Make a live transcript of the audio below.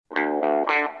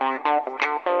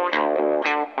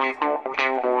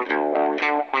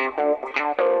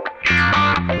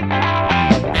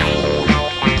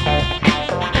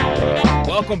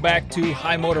Welcome back to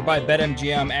High Motor by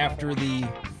BetMGM after the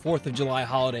 4th of July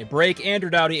holiday break. Andrew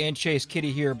Dowdy and Chase Kitty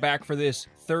here back for this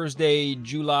Thursday,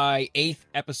 July 8th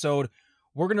episode.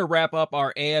 We're going to wrap up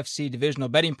our AFC divisional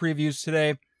betting previews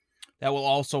today. That will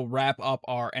also wrap up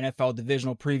our NFL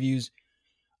divisional previews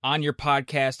on your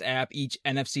podcast app. Each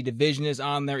NFC division is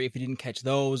on there if you didn't catch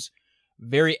those.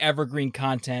 Very evergreen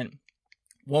content.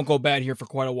 Won't go bad here for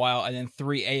quite a while. And then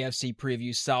 3 AFC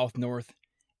previews, South, North,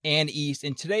 and East.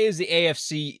 And today is the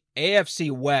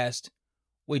AFC West,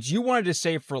 which you wanted to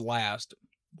save for last.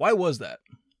 Why was that?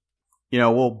 You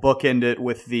know, we'll bookend it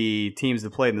with the teams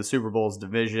that played in the Super Bowl's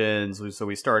divisions. So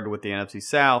we started with the NFC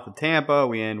South with Tampa.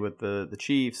 We end with the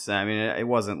Chiefs. I mean, it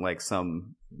wasn't like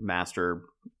some master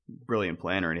brilliant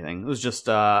plan or anything. It was just,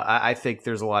 I think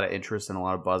there's a lot of interest and a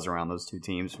lot of buzz around those two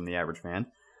teams from the average fan.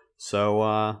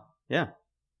 So, yeah,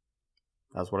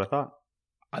 that's what I thought.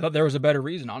 I thought there was a better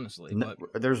reason, honestly. No,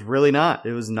 there's really not.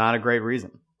 It was not a great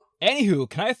reason. Anywho,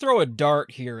 can I throw a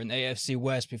dart here in the AFC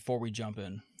West before we jump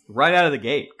in? Right out of the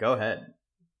gate. Go ahead.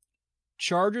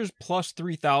 Chargers plus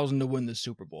 3,000 to win the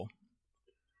Super Bowl.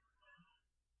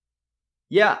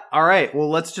 Yeah, all right. Well,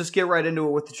 let's just get right into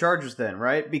it with the Chargers then,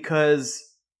 right? Because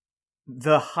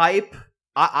the hype,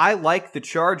 I like the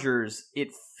Chargers.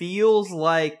 It feels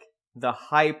like the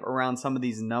hype around some of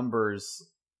these numbers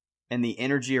and the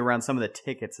energy around some of the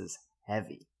tickets is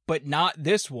heavy. But not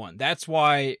this one. That's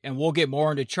why, and we'll get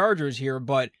more into Chargers here,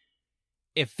 but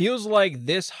it feels like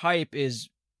this hype is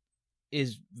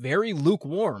very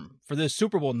lukewarm for this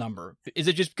Super Bowl number. Is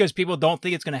it just because people don't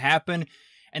think it's going to happen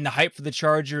and the hype for the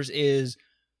Chargers is,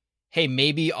 hey,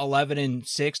 maybe 11-6,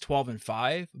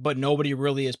 12-5, but nobody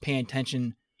really is paying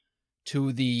attention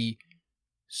to the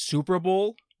Super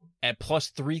Bowl at plus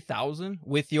 3,000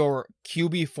 with your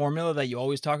QB formula that you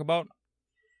always talk about?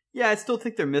 Yeah, I still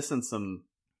think they're missing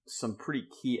some pretty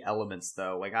key elements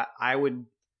though. Like I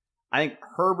think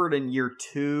Herbert in year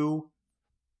 2.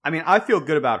 I mean, I feel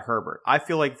good about Herbert. I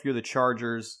feel like if you're the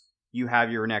Chargers, you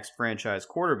have your next franchise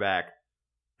quarterback.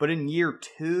 But in year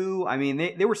 2, I mean,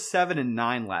 they were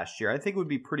 7-9 last year. I think it would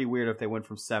be pretty weird if they went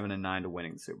from 7-9 to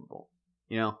winning the Super Bowl.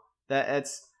 You know,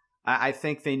 I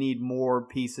think they need more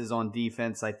pieces on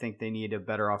defense. I think they need a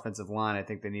better offensive line. I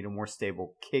think they need a more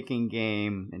stable kicking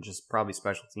game and just probably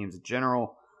special teams in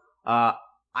general. I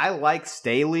like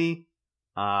Staley,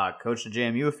 coached at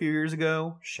JMU a few years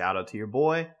ago. Shout out to your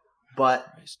boy. But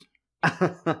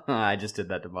I just did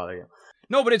that to bother you.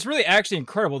 No, but it's really actually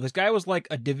incredible. This guy was like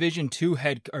a Division II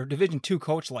Division II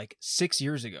coach like 6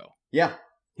 years ago. Yeah.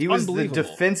 He was the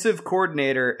defensive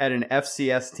coordinator at an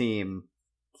FCS team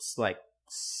like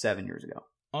 7 years ago.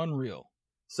 Unreal.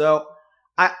 So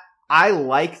I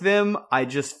like them. I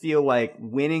just feel like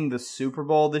winning the Super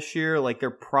Bowl this year, like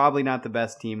they're probably not the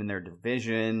best team in their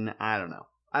division. I don't know.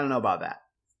 I don't know about that.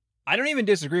 I don't even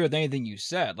disagree with anything you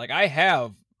said. Like I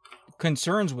have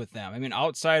concerns with them. I mean,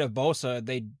 outside of Bosa,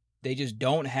 they just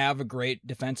don't have a great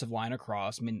defensive line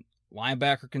across. I mean,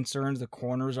 linebacker concerns, the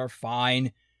corners are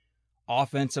fine.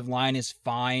 Offensive line is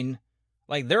fine.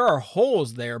 Like, there are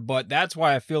holes there, but that's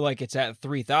why I feel like it's at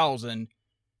 3,000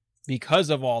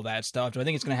 because of all that stuff. Do I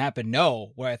think it's going to happen?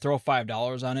 No. Would I throw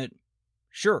 $5 on it?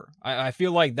 Sure. I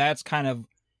feel like that's kind of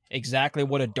exactly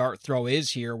what a dart throw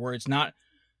is here, where it's not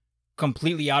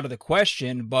completely out of the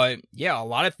question, but yeah, a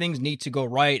lot of things need to go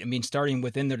right. I mean, starting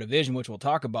within their division, which we'll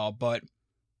talk about, but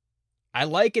I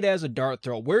like it as a dart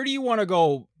throw. Where do you want to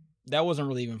go? That wasn't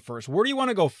really even first. Where do you want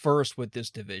to go first with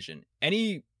this division?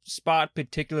 Any spot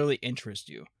particularly interest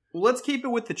you? Well, let's keep it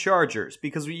with the Chargers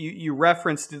because you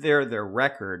referenced their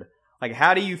record. Like,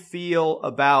 how do you feel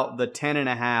about the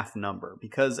 10.5 number?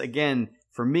 Because again,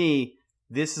 for me,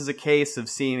 this is a case of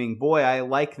seeming, boy, I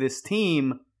like this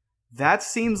team. That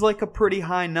seems like a pretty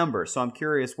high number, so I'm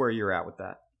curious where you're at with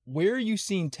that. Where are you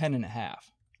seeing 10.5?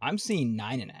 I'm seeing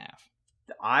 9.5.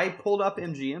 I pulled up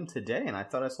MGM today, and I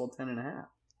thought I sold 10.5.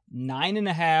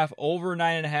 9.5, over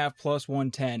 9.5 plus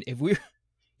 110.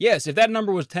 If that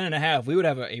number was 10.5, we would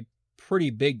have a pretty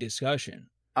big discussion.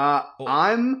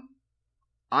 I'm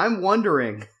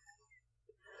wondering,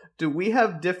 do we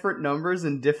have different numbers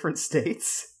in different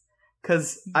states?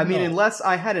 Because, I mean, unless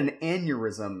I had an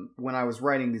aneurysm when I was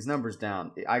writing these numbers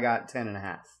down, I got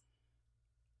 10.5.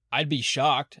 I'd be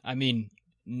shocked. I mean,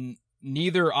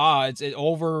 neither odds.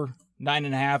 Over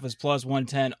 9.5 is plus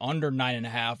 110. Under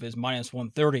 9.5 is minus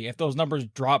 130. If those numbers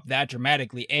drop that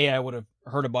dramatically, A, I would have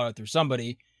heard about it through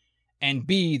somebody. And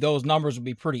B, those numbers would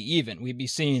be pretty even. We'd be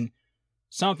seeing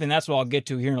something, that's what I'll get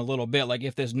to here in a little bit. Like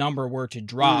if this number were to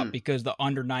drop because the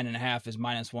under 9.5 is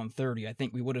minus 130, I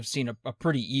think we would have seen a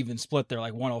pretty even split there,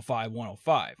 like 105,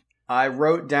 105. I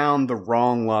wrote down the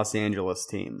wrong Los Angeles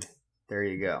team. There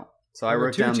you go. So there I were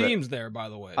wrote two down teams there, by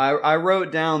the way. I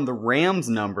wrote down the Rams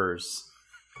numbers.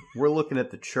 We're looking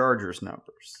at the Chargers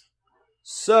numbers.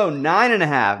 So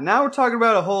 9.5. Now we're talking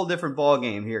about a whole different ball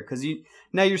game here, because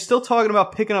you're still talking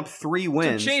about picking up 3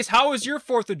 wins. So Chase, how was your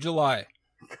 4th of July?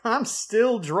 I'm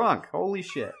still drunk. Holy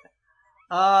shit.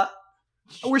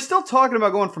 We're still talking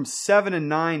about going from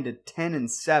 7-9 to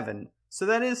 10-7. So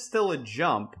that is still a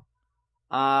jump.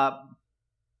 I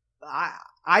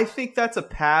think that's a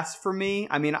pass for me.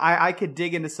 I mean, I could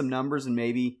dig into some numbers and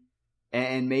maybe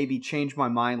change my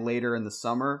mind later in the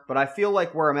summer. But I feel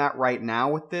like where I'm at right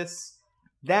now with this,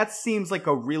 that seems like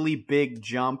a really big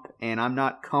jump, and I'm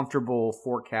not comfortable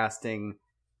forecasting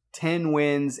 10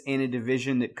 wins in a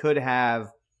division that could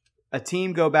have a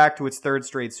team go back to its 3rd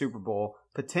straight Super Bowl,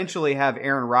 potentially have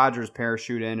Aaron Rodgers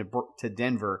parachute in to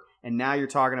Denver, and now you're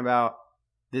talking about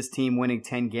this team winning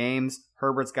 10 games.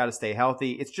 Herbert's got to stay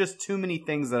healthy. It's just too many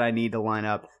things that I need to line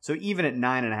up. So even at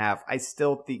 9.5, I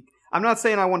still think, I'm not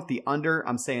saying I want the under.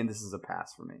 I'm saying this is a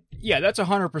pass for me. Yeah, that's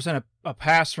 100% a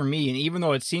pass for me. And even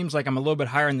though it seems like I'm a little bit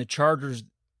higher in the Chargers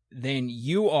than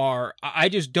you are, I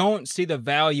just don't see the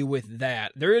value with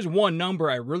that. There is one number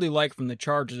I really like from the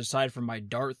Chargers, aside from my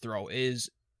dart throw, is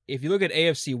if you look at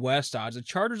AFC West odds, the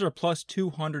Chargers are plus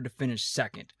 200 to finish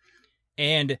 2nd.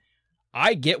 And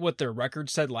I get what their record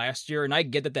said last year, and I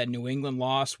get that New England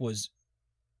loss was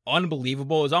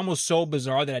unbelievable. It was almost so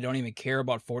bizarre that I don't even care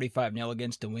about 45-0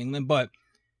 against New England, but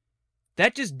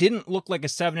that just didn't look like a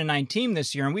 7-9 team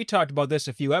this year, and we talked about this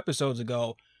a few episodes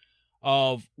ago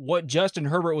of what Justin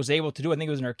Herbert was able to do. I think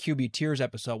it was in our QB Tiers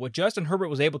episode. What Justin Herbert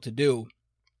was able to do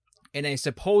in a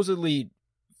supposedly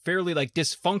fairly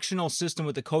dysfunctional system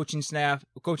with the coaching staff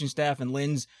and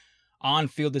Lynn's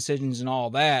on-field decisions and all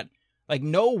that.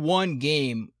 No one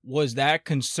game was that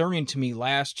concerning to me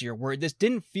last year, where this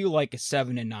didn't feel like a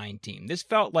 7-9 team. This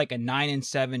felt like a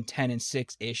 9-7,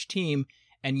 10-6-ish team.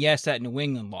 And yes, that New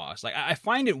England loss. I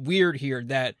find it weird here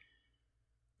that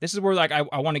this is where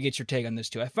I want to get your take on this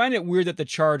too. I find it weird that the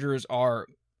Chargers are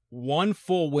one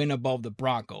full win above the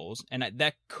Broncos, and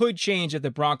that could change if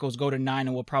the Broncos go to 9,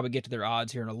 and we'll probably get to their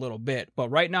odds here in a little bit. But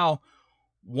right now,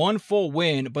 one full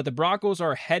win, but the Broncos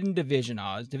are ahead in division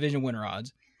winner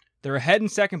odds. They're ahead in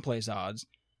 2nd place odds.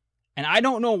 And I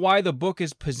don't know why the book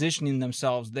is positioning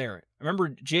themselves there. I remember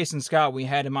Jason Scott, we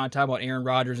had him on talk about Aaron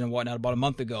Rodgers and whatnot about a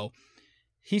month ago.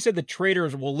 He said the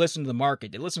traders will listen to the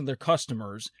market. They listen to their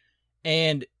customers.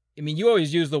 And, I mean, you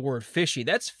always use the word fishy.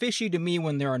 That's fishy to me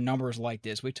when there are numbers like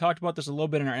this. We talked about this a little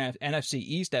bit in our NFC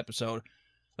East episode.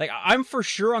 I'm for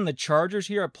sure on the Chargers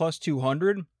here at plus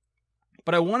 200.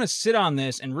 But I want to sit on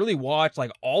this and really watch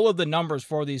all of the numbers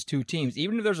for these two teams.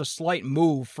 Even if there's a slight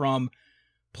move from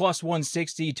plus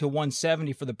 160 to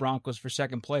 170 for the Broncos for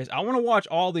 2nd place, I want to watch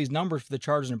all these numbers for the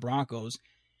Chargers and Broncos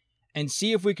and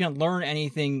see if we can learn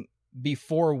anything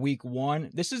before week 1.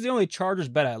 This is the only Chargers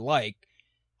bet I like.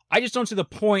 I just don't see the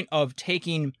point of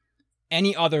taking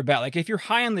any other bet. If you're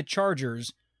high on the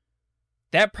Chargers,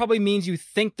 that probably means you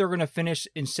think they're going to finish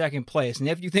in 2nd place. And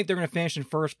if you think they're going to finish in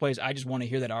 1st place, I just want to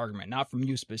hear that argument, not from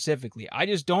you specifically. I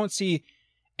just don't see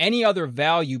any other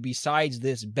value besides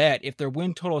this bet if their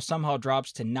win total somehow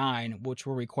drops to 9, which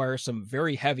will require some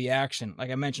very heavy action.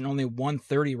 Like I mentioned, only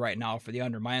 130 right now for the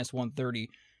under, minus 130.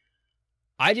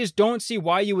 I just don't see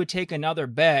why you would take another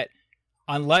bet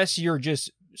unless you're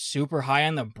just super high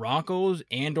on the Broncos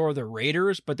and or the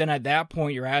Raiders, but then at that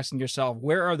point you're asking yourself,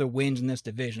 where are the wins in this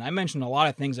division? I mentioned a lot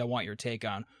of things I want your take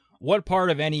on. What part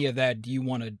of any of that do you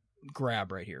want to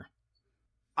grab right here?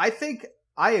 I think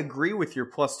I agree with your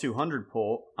plus 200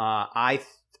 pull.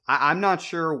 I'm not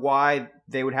sure why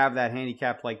they would have that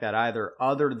handicapped like that either,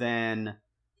 other than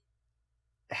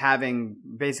having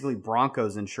basically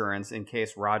Broncos insurance in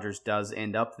case Rodgers does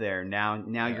end up there. Now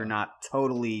yeah. You're not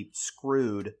totally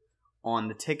screwed on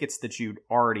the tickets that you'd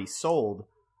already sold.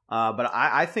 But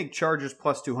I think Chargers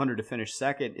plus 200 to finish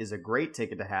 2nd is a great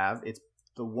ticket to have. It's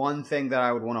the one thing that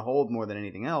I would want to hold more than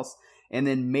anything else. And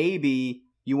then maybe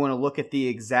you want to look at the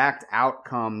exact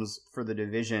outcomes for the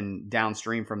division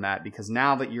downstream from that, because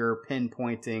now that you're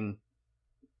pinpointing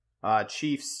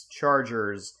Chiefs,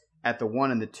 Chargers at the 1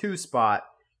 and the 2 spot,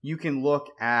 you can look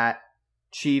at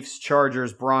Chiefs,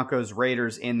 Chargers, Broncos,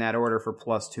 Raiders in that order for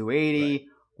plus 280. Right.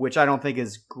 Which I don't think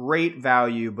is great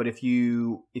value, but if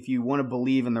you want to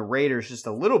believe in the Raiders just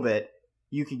a little bit,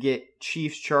 you could get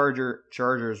Chiefs,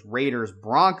 Chargers, Raiders,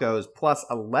 Broncos plus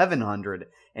 1,100,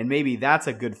 and maybe that's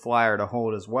a good flyer to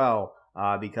hold as well.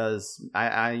 Because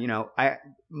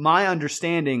my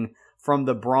understanding from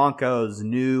the Broncos'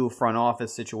 new front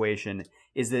office situation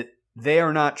is that they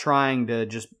are not trying to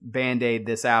just Band-Aid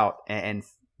this out and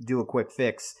do a quick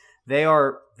fix. They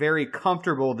are very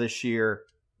comfortable this year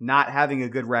not having a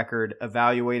good record,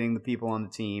 evaluating the people on the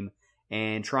team,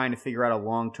 and trying to figure out a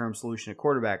long-term solution at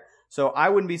quarterback. So I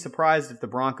wouldn't be surprised if the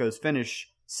Broncos finish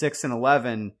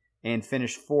 6-11 and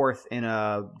finish 4th in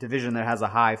a division that has a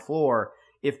high floor.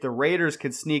 If the Raiders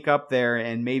could sneak up there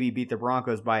and maybe beat the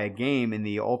Broncos by a game in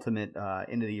the ultimate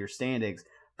end of the year standings,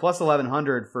 plus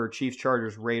 1,100 for Chiefs,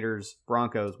 Chargers, Raiders,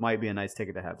 Broncos might be a nice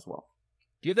ticket to have as well.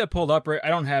 Do you have that pulled up? Right? I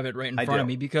don't have it right in front of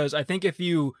me, because I think if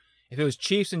it was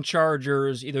Chiefs and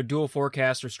Chargers, either dual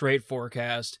forecast or straight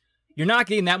forecast, you're not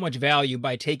getting that much value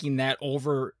by taking that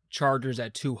over Chargers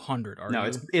at 200.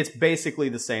 No, it's basically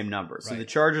the same number. So the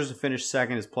Chargers to finish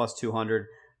second is plus 200.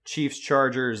 Chiefs,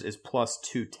 Chargers is plus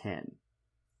 210.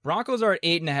 Broncos are at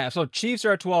 8.5. So Chiefs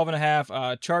are at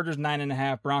 12.5. Chargers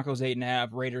 9.5. Broncos 8.5.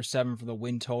 Raiders 7 for the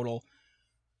win total.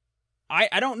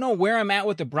 I don't know where I'm at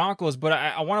with the Broncos, but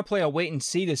I want to play a wait and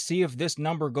see to see if this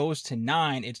number goes to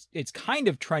 9. It's kind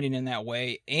of trending in that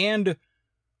way, and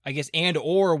I guess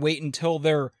or wait until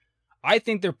I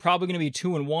think they're probably going to be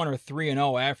 2-1 or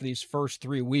 3-0 after these first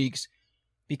 3 weeks,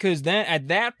 because then at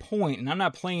that point, and I'm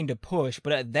not playing to push,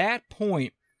 but at that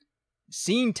point,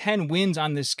 seeing 10 wins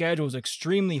on this schedule is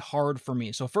extremely hard for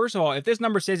me. So first of all, if this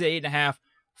number stays at 8.5,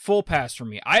 full pass for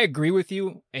me. I agree with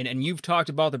you, and you've talked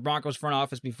about the Broncos front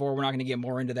office before. We're not going to get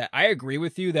more into that. I agree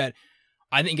with you that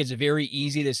I think it's very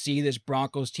easy to see this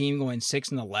Broncos team going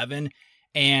 6-11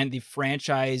 and the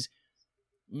franchise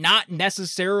not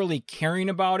necessarily caring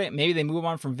about it. Maybe they move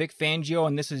on from Vic Fangio,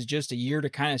 and this is just a year to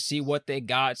kind of see what they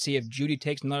got, see if Judy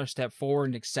takes another step forward,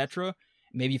 and etc.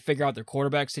 Maybe figure out their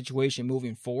quarterback situation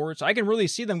moving forward. So I can really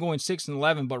see them going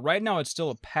 6-11, but right now it's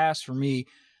still a pass for me.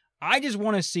 I just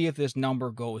want to see if this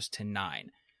number goes to 9.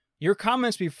 Your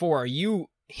comments before, are you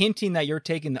hinting that you're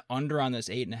taking the under on this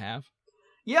 8.5?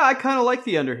 Yeah, I kind of like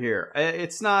the under here.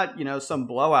 It's not, some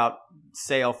blowout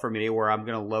sale for me where I'm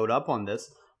going to load up on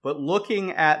this. But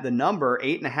looking at the number,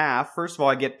 8.5, first of all,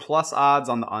 I get plus odds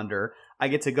on the under. I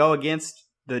get to go against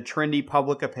the trendy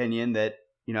public opinion that,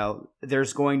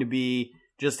 there's going to be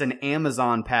just an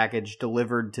Amazon package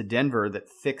delivered to Denver that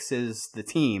fixes the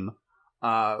team.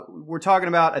 We're talking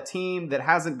about a team that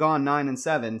hasn't gone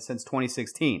 9-7 since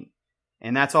 2016.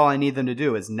 And that's all I need them to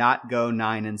do is not go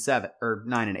 9-7 or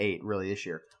 9-8 really this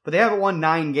year. But they haven't won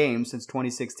 9 games since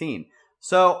 2016.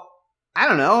 So I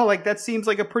don't know, that seems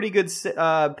like a pretty good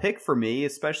pick for me,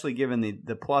 especially given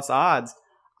the plus odds.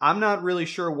 I'm not really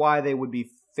sure why they would be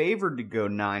favored to go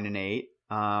 9-8,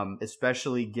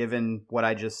 especially given what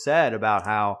I just said about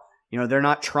how, they're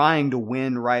not trying to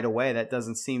win right away. That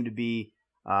doesn't seem to be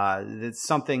it's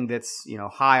something that's,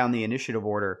 high on the initiative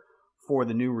order for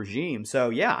the new regime. So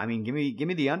yeah, I mean, give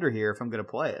me the under here if I'm going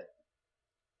to play it.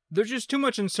 There's just too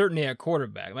much uncertainty at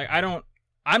quarterback.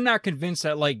 I'm not convinced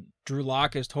that Drew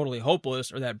Lock is totally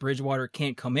hopeless or that Bridgewater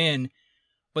can't come in,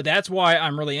 but that's why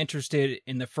I'm really interested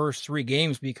in the first 3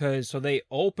 games, because they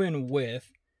open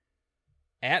with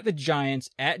at the Giants,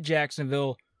 at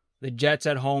Jacksonville, the Jets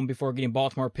at home before getting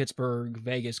Baltimore, Pittsburgh,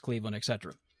 Vegas, Cleveland,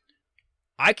 etc.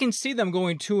 I can see them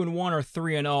going 2-1 or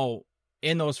 3-0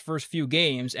 in those first few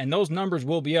games, and those numbers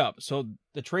will be up. So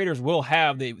the traders will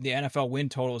have the NFL win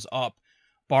totals up,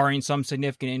 barring some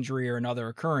significant injury or another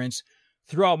occurrence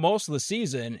throughout most of the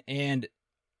season. And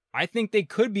I think they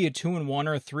could be a 2-1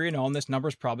 or a 3-0, and this number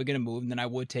is probably going to move, and then I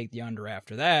would take the under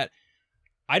after that.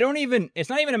 It's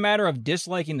not even a matter of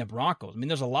disliking the Broncos. I mean,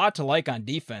 there's a lot to like on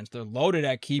defense. They're loaded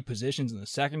at key positions in the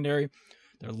secondary.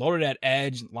 They're loaded at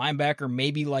edge, linebacker,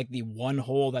 maybe the one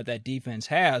hole that defense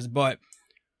has, but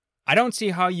I don't see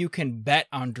how you can bet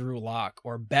on Drew Lock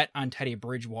or bet on Teddy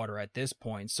Bridgewater at this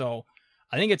point. So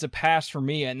I think it's a pass for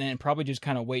me, and then probably just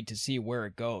kind of wait to see where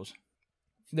it goes.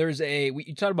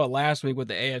 You talked about last week with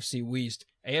the AFC West.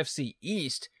 AFC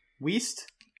East?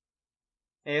 West?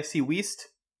 AFC West?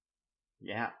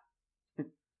 Yeah.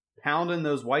 Pounding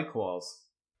those White Claws.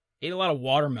 Ate a lot of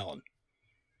watermelon.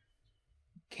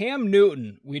 Cam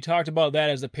Newton, we talked about that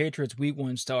as the Patriots Week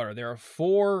 1 starter. There are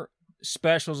 4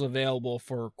 specials available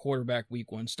for quarterback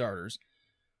Week 1 starters.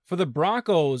 For the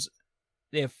Broncos,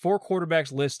 they have 4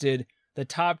 quarterbacks listed, the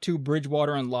top 2,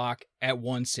 Bridgewater and Locke, at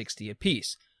 160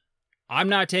 apiece. I'm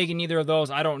not taking either of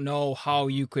those. I don't know how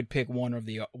you could pick one or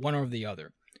the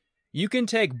other. You can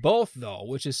take both, though,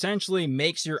 which essentially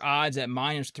makes your odds at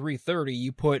minus 330.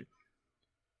 You put,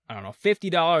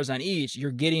 $50 on each.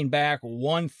 You're getting back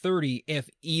 130 if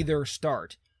either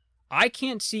start. I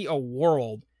can't see a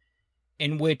world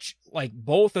in which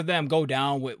both of them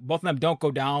don't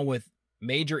go down with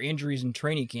major injuries in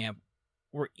training camp,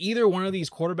 where either one of these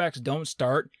quarterbacks don't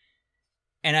start,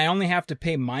 and I only have to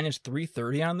pay minus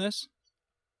 330 on this.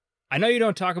 I know you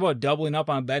don't talk about doubling up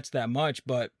on bets that much,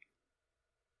 but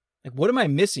what am I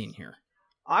missing here?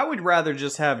 I would rather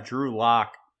just have Drew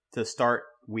Lock to start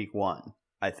week 1,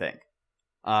 I think.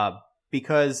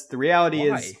 Because the reality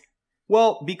is,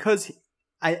 well, because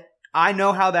I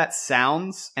know how that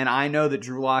sounds, and I know that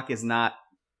Drew Lock is not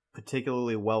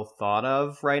particularly well thought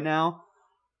of right now.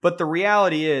 But the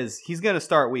reality is, he's going to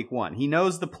start week 1. He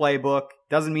knows the playbook.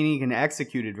 Doesn't mean he can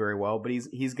execute it very well, but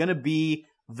he's going to be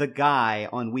the guy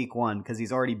on week 1 because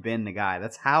he's already been the guy.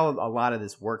 That's how a lot of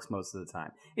this works most of the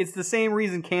time. It's the same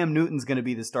reason Cam Newton's going to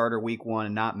be the starter week 1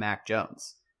 and not Mac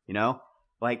Jones. You know,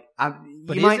 like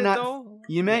you might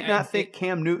not think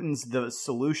Cam Newton's the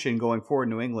solution going forward in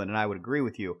New England, and I would agree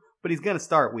with you. But he's going to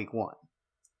start week 1.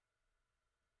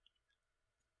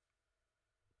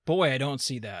 Boy, I don't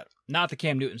see that. Not the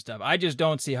Cam Newton stuff. I just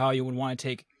don't see how you would want to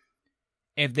take...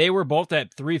 If they were both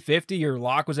at 350 or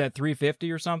Locke was at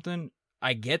 350 or something,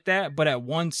 I get that. But at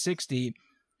 160,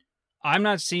 I'm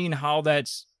not seeing how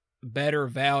that's better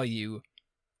value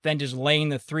than just laying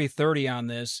the 330 on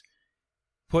this,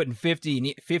 putting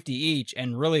 50 each,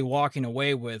 and really walking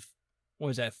away with, what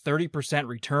is that, 30%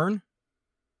 return?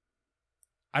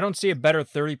 I don't see a better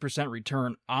 30%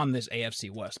 return on this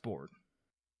AFC West board.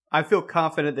 I feel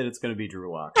confident that it's going to be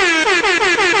Drew Lock.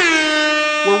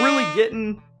 We're really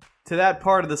getting to that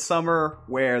part of the summer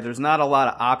where there's not a lot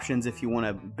of options if you want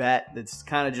to bet. It's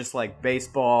kind of just like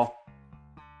baseball.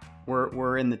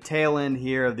 We're in the tail end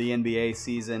here of the NBA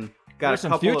season. There's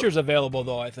some futures available,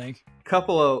 though, I think.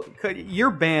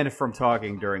 You're banned from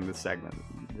talking during the segment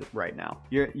right now.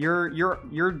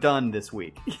 You're done this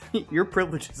week. Your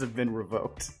privileges have been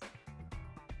revoked.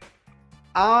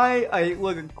 I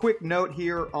look, a quick note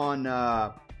here on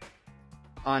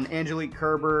Angelique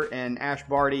Kerber and Ash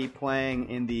Barty playing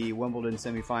in the Wimbledon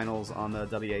semifinals on the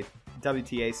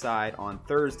WTA side on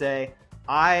Thursday.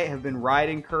 I have been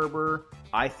riding Kerber.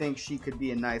 I think she could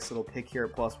be a nice little pick here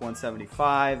at plus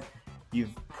 175.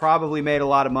 You've probably made a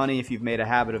lot of money if you've made a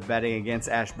habit of betting against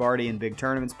Ash Barty in big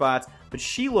tournament spots, but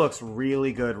she looks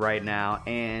really good right now,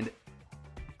 and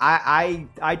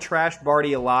I trash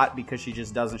Barty a lot because she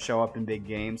just doesn't show up in big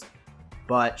games,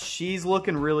 but she's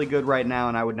looking really good right now,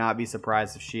 and I would not be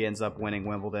surprised if she ends up winning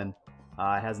Wimbledon.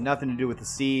 It has nothing to do with the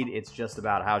seed. It's just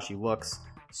about how she looks.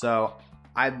 So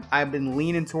I've been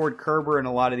leaning toward Kerber in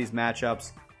a lot of these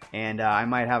matchups, and I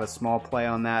might have a small play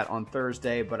on that on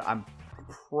Thursday, but I'm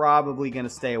probably going to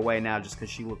stay away now just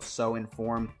because she looks so in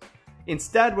form.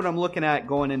 Instead, what I'm looking at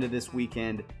going into this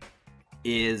weekend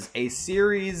is a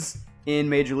series in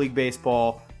Major League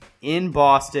Baseball in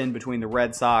Boston between the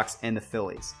Red Sox and the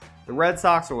Phillies. The Red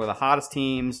Sox are one of the hottest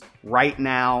teams right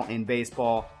now in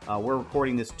baseball. We're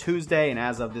recording this Tuesday, and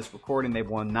as of this recording, they've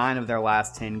won 9 of their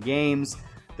last 10 games.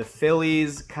 The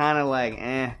Phillies kind of like,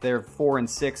 they're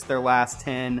 4-6 their last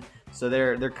 10, so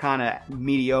they're kind of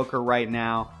mediocre right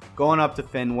now. Going up to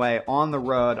Fenway on the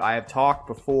road, I have talked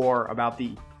before about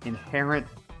the inherent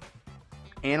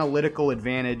analytical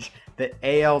advantage that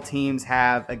AL teams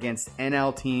have against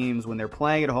NL teams when they're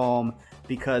playing at home,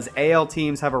 because AL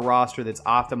teams have a roster that's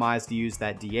optimized to use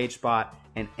that DH spot,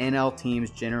 and NL teams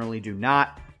generally do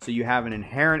not. So you have an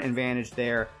inherent advantage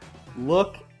there.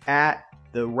 Look at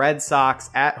the Red Sox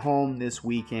at home this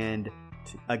weekend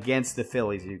against the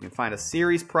Phillies. You can find a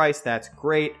series price, that's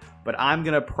great, but I'm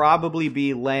going to probably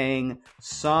be laying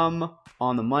some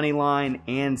on the money line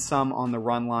and some on the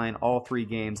run line all 3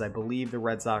 games. I believe the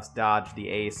Red Sox dodged the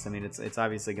ace. I mean, it's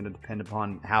obviously going to depend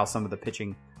upon how some of the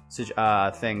pitching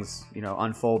things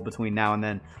unfold between now and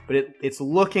then. But it's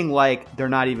looking like they're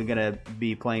not even going to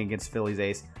be playing against Phillies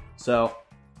ace. So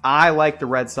I like the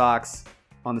Red Sox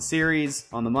on the series,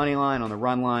 on the money line, on the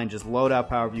run line. Just load up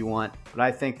however you want. But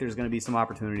I think there's going to be some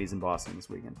opportunities in Boston this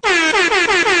weekend.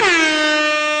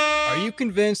 Are you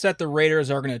convinced that the Raiders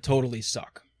are going to totally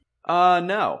suck?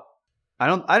 No. I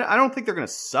don't think they're going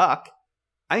to suck.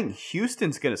 I think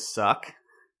Houston's going to suck.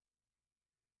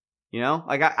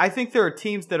 I think there are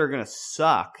teams that are going to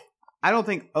suck. I don't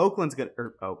think I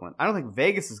don't think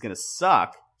Vegas is going to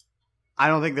suck. I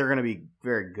don't think they're going to be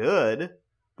very good,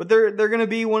 but they're going to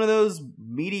be one of those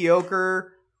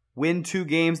mediocre, win 2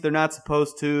 games they're not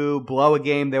supposed to, blow a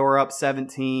game they were up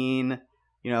 17,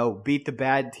 beat the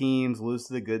bad teams, lose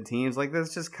to the good teams. Like,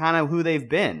 that's just kind of who they've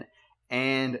been.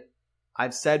 And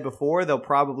I've said before, they'll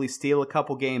probably steal a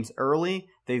couple games early.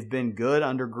 They've been good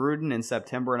under Gruden in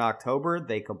September and October.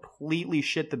 They completely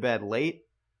shit the bed late.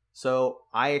 So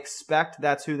I expect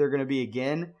that's who they're going to be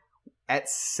again. At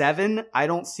 7, I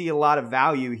don't see a lot of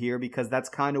value here because that's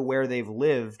kind of where they've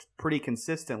lived pretty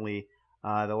consistently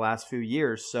the last few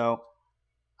years. So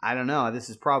I don't know. This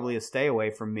is probably a stay away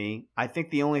from me. I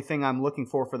think the only thing I'm looking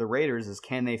for the Raiders is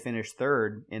can they finish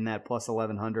third in that plus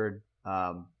 1,100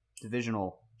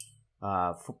 divisional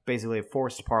basically a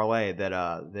forced parlay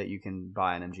that you can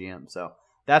buy on MGM. So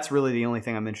that's really the only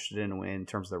thing I'm interested in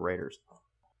terms of the Raiders.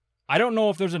 I don't know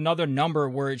if there's another number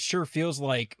where it sure feels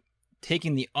like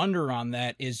taking the under on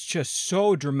that is just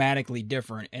so dramatically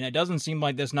different, and it doesn't seem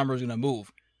like this number is going to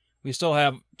move. We still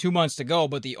have 2 months to go,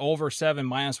 but the over 7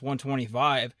 minus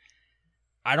 125,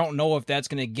 I don't know if that's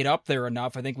going to get up there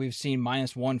enough. I think we've seen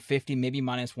minus 150, maybe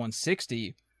minus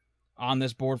 160 on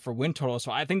this board for win total.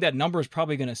 So I think that number is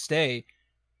probably going to stay.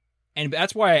 And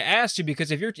that's why I asked you,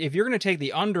 because if you're going to take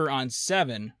the under on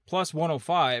 7 plus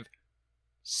 105,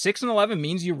 6-11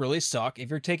 means you really suck. If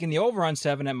you're taking the over on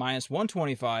 7 at minus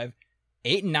 125,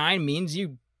 8-9 means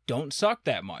you don't suck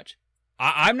that much.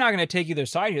 I'm not going to take either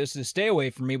side here. This is a stay away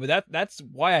from me, but that's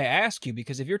why I ask you,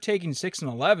 because if you're taking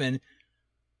 6-11,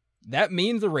 that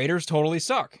means the Raiders totally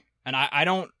suck. And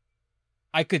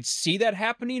I could see that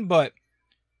happening, but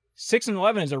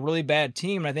 6-11 is a really bad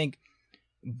team. And I think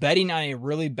betting on a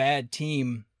really bad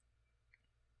team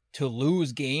to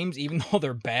lose games, even though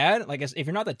they're bad, like if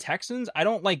you're not the Texans, I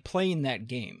don't like playing that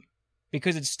game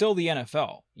because it's still the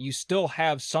NFL. You still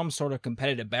have some sort of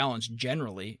competitive balance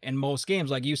generally in most games.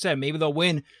 Like you said, maybe they'll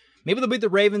win. Maybe they'll beat the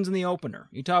Ravens in the opener.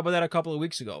 You talked about that a couple of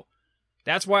weeks ago.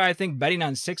 That's why I think betting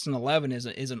on 6-11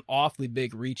 is an awfully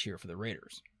big reach here for the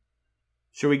Raiders.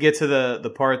 Should we get to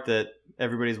the part that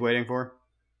everybody's waiting for?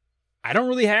 I don't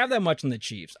really have that much in the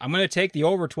Chiefs. I'm going to take the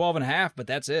over 12.5, but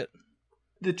that's it.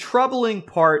 The troubling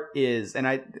part is,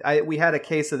 and we had a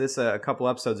case of this a couple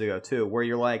episodes ago too, where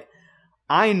you're like,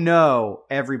 I know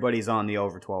everybody's on the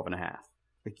over 12.5.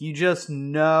 Like, you just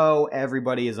know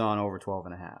everybody is on over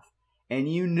 12.5.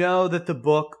 And you know that the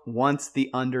book wants the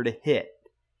under to hit.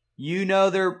 You know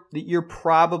that you're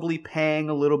probably paying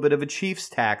a little bit of a Chiefs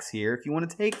tax here if you want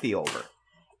to take the over.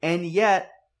 And yet,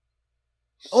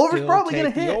 over's probably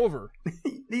going to hit.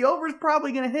 The over's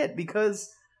probably going to hit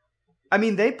because, I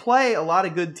mean, they play a lot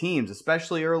of good teams,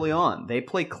 especially early on. They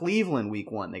play Cleveland week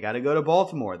 1. They got to go to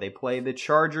Baltimore. They play the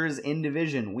Chargers in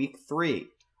division week 3.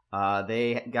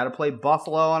 They got to play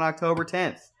Buffalo on October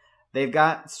 10th. They've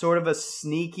got sort of a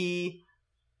sneaky,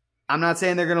 I'm not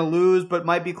saying they're going to lose, but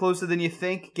might be closer than you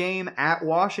think game at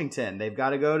Washington. They've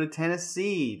got to go to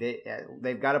Tennessee.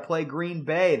 They've got to play Green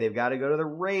Bay. They've got to go to the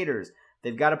Raiders.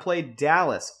 They've got to play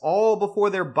Dallas, all before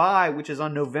their bye, which is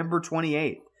on November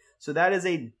 28th. So that is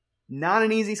not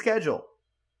an easy schedule.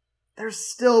 They're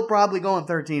still probably going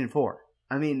 13-4.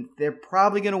 I mean, they're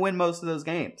probably going to win most of those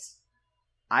games.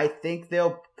 I think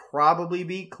they'll probably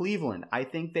beat Cleveland. I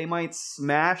think they might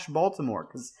smash Baltimore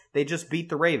because they just beat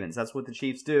the Ravens. That's what the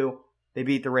Chiefs do. They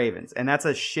beat the Ravens. And that's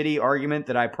a shitty argument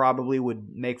that I probably would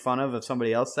make fun of if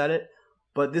somebody else said it.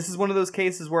 But this is one of those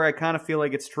cases where I kind of feel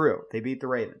like it's true. They beat the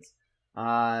Ravens.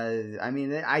 I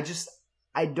mean,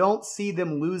 I don't see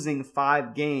them losing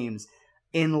 5 games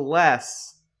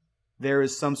unless there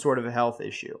is some sort of a health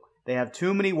issue. They have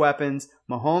too many weapons.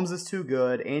 Mahomes is too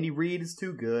good. Andy Reid is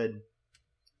too good.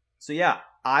 So yeah,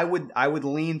 I would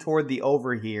lean toward the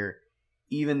over here,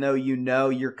 even though you know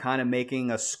you're kind of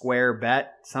making a square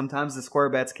bet. Sometimes the square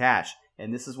bet's cash,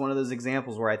 and this is one of those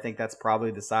examples where I think that's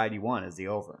probably the side you want is the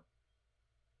over.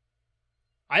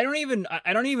 I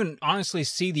don't even honestly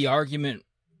see the argument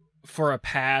for a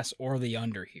pass or the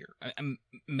under here.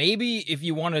 Maybe if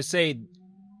you want to say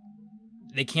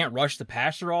they can't rush the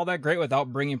passer all that great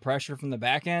without bringing pressure from the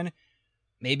back end,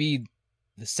 maybe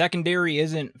the secondary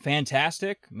isn't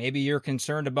fantastic. Maybe you're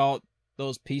concerned about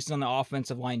those pieces on the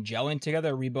offensive line gelling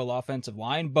together, rebuild offensive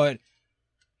line, but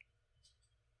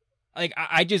like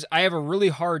I have a really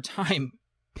hard time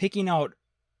picking out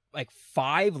like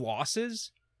 5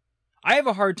 losses. I have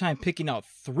a hard time picking out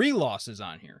 3 losses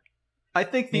on here. I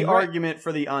think the argument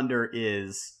for the under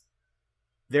is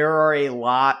there are a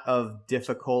lot of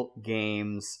difficult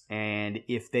games, and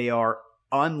if they are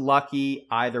unlucky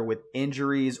either with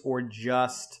injuries or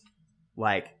just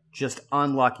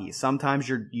unlucky, sometimes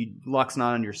your luck's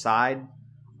not on your side,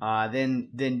 then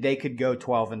they could go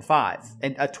 12-5.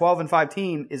 And a 12-5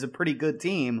 team is a pretty good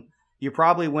team. You're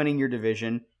probably winning your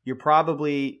division. You're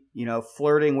probably,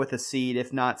 flirting with a seed,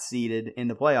 if not seeded, in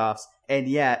the playoffs. And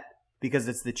yet, because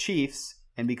it's the Chiefs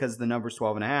and because the number's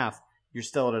 12.5, you're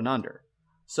still at an under.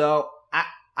 So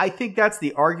I think that's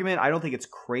the argument. I don't think it's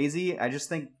crazy. I just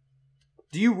think,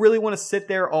 do you really want to sit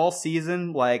there all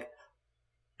season like,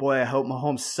 boy, I hope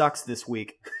Mahomes sucks this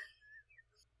week?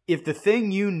 If the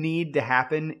thing you need to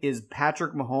happen is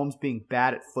Patrick Mahomes being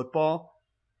bad at football,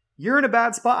 you're in a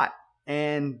bad spot.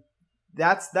 And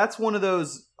that's one of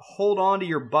those hold on to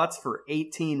your butts for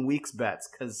 18 weeks bets,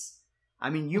 because I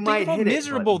mean you might hit it.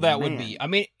 Miserable that would be. I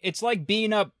mean, it's like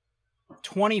being up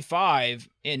 25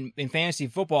 in fantasy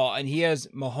football and he has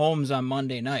Mahomes on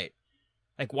Monday night.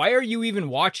 Like, why are you even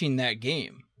watching that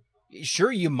game?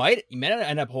 Sure, you might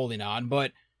end up holding on,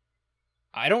 but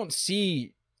I don't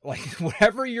see, like,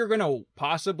 whatever you're going to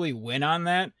possibly win on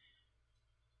that,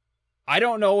 I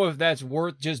don't know if that's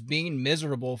worth just being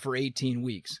miserable for 18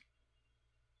 weeks.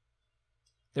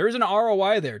 There's an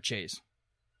ROI there, Chase.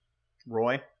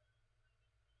 Roy?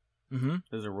 Mm-hmm.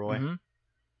 There's a Roy. Mm-hmm.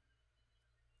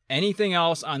 Anything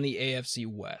else on the AFC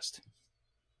West?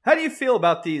 How do you feel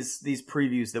about these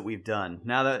previews that we've done?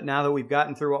 Now that we've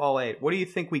gotten through all 8, what do you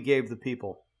think we gave the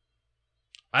people?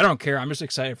 I don't care. I'm just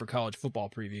excited for college football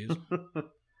previews.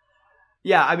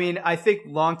 Yeah, I mean, I think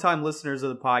longtime listeners of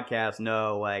the podcast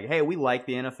know, like, hey, we like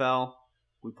the NFL.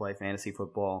 We play fantasy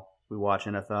football. We watch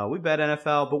NFL. We bet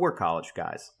NFL, but we're college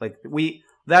guys. Like,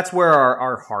 that's where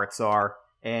our hearts are,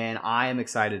 and I am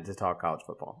excited to talk college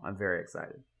football. I'm very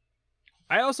excited.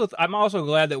 I'm also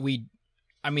glad that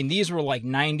these were like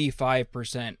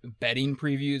 95% betting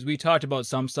previews. We talked about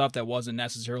some stuff that wasn't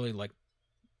necessarily like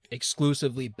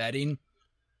exclusively betting.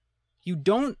 You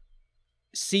don't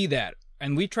see that.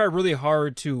 And we try really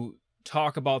hard to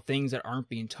talk about things that aren't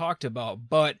being talked about,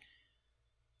 but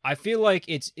I feel like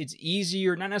it's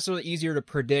easier, not necessarily easier to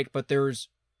predict, but there's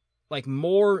like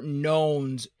more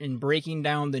knowns in breaking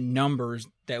down the numbers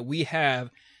that we have,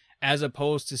 as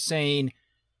opposed to saying,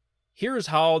 here's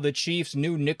how the Chiefs'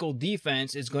 new nickel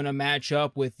defense is going to match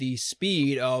up with the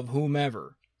speed of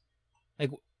whomever.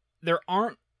 Like,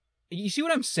 you see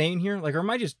what I'm saying here? Like, or am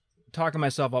I just talking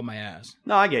myself up my ass?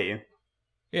 No, I get you.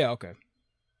 Yeah, okay.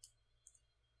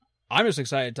 I'm just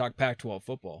excited to talk Pac-12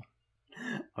 football.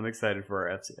 I'm excited for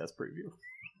our FCS preview.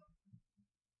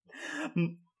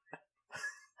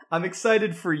 I'm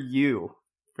excited for you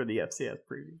for the FCS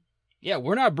preview. Yeah,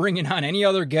 we're not bringing on any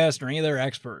other guest or any other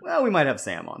expert. Well, we might have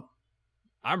Sam on.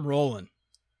 I'm rolling.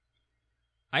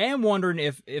 I am wondering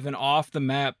if an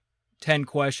off-the-map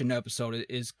 10-question episode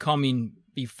is coming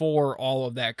before all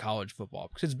of that college football,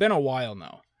 because it's been a while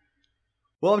now.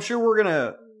 Well, I'm sure we're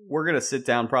gonna sit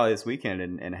down probably this weekend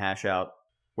and hash out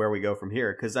where we go from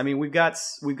here. Because I mean, we've got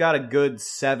a good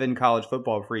 7 college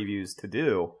football previews to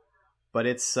do, but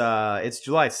it's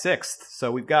July 6th,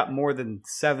 so we've got more than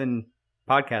 7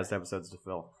 podcast episodes to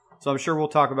fill. So I'm sure we'll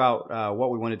talk about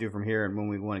what we want to do from here and when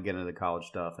we want to get into the college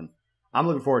stuff. And I'm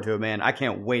looking forward to it, man. I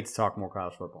can't wait to talk more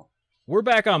college football. We're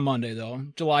back on Monday, though,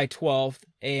 July 12th,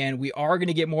 and we are going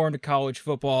to get more into college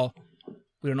football.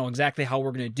 We don't know exactly how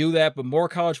we're going to do that, but more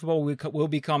college football will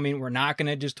be coming. We're not going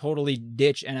to just totally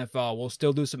ditch NFL. We'll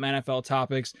still do some NFL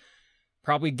topics.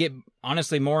 Probably get,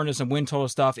 honestly, more into some win total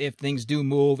stuff if things do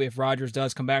move, if Rodgers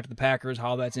does come back to the Packers,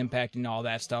 how that's impacting all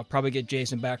that stuff. Probably get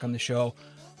Jason back on the show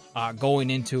going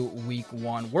into week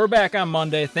 1. We're back on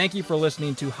Monday. Thank you for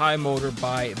listening to High Motor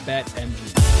by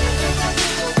BetMGM.